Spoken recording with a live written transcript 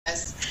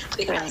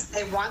because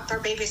they want their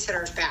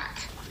babysitters back.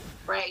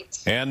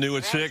 Right. And new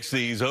at 6,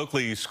 these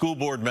Oakley school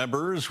board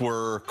members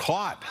were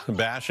caught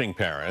bashing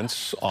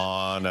parents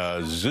on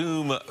a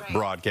Zoom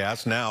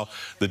broadcast. Now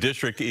the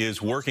district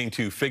is working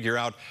to figure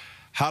out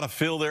how to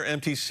fill their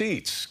empty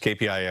seats.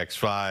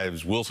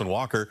 KPIX5's Wilson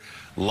Walker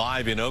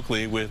live in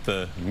Oakley with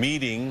the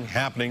meeting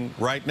happening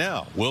right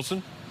now.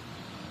 Wilson?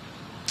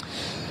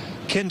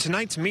 Ken,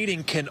 tonight's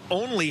meeting can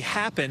only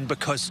happen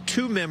because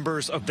 2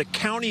 members of the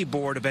County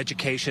Board of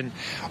Education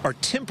are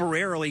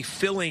temporarily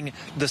filling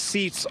the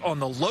seats on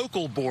the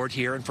local board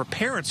here. And for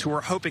parents who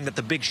are hoping that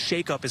the big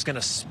shakeup is going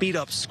to speed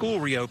up school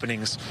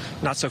reopenings,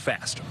 not so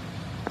fast.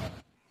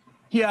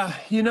 Yeah,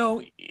 you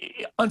know,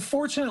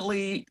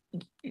 unfortunately,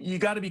 you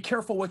got to be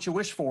careful what you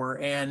wish for.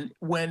 And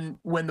when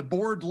the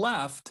board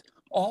left,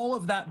 all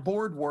of that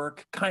board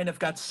work kind of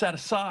got set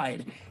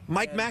aside.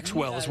 Mike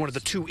Maxwell is one of the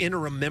 2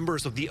 interim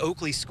members of the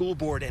Oakley School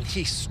Board, and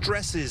he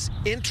stresses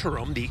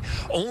interim. The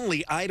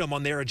only item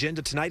on their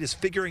agenda tonight is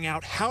figuring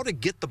out how to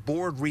get the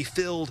board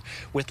refilled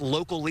with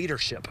local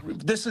leadership.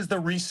 This is the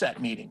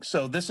reset meeting.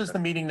 So this is the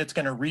meeting that's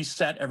going to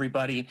reset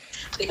everybody.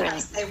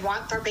 Because they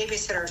want their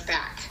babysitters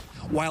back.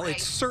 While it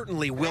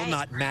certainly will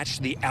not match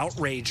the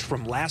outrage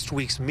from last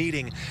week's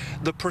meeting,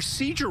 the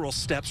procedural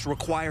steps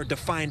required to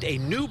find a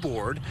new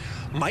board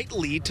might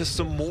lead to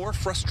some more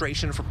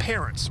frustration for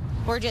parents.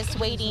 We're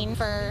just waiting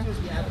for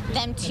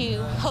them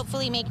to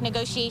hopefully make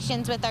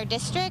negotiations with our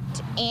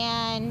district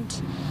and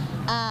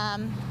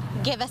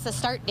give us a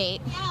start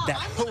date. That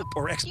hope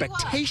or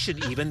expectation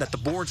even that the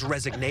board's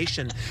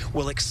resignation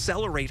will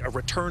accelerate a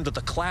return to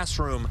the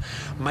classroom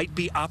might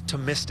be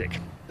optimistic.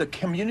 The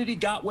community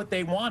got what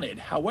they wanted.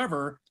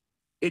 However,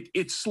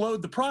 it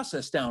slowed the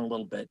process down a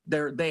little bit.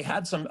 They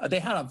had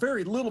a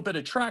very little bit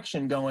of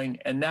traction going,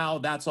 and now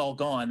that's all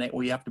gone.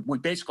 We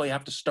basically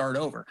have to start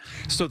over.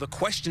 So the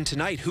question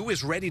tonight, who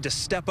is ready to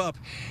step up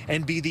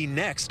and be the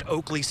next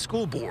Oakley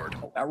School Board?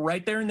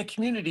 Right there in the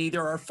community,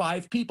 there are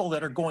 5 people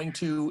that are going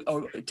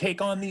to take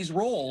on these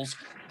roles.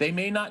 They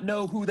may not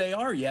know who they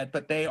are yet,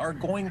 but we're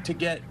going to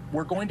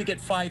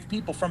get 5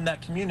 people from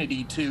that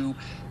community to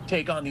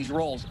take on these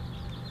roles.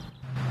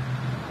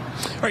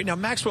 All right, now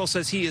Maxwell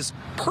says he is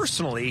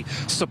personally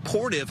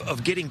supportive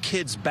of getting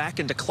kids back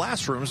into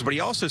classrooms, but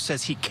he also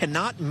says he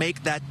cannot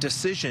make that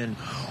decision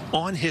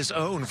on his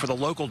own for the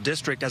local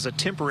district as a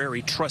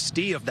temporary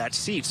trustee of that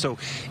seat. So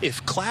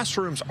if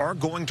classrooms are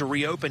going to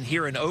reopen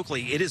here in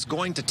Oakley, it is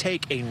going to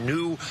take a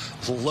new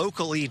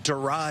locally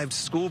derived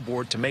school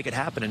board to make it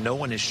happen, and no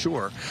one is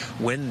sure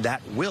when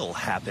that will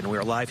happen. We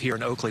are live here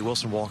in Oakley.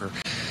 Wilson Walker,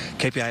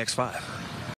 KPIX5.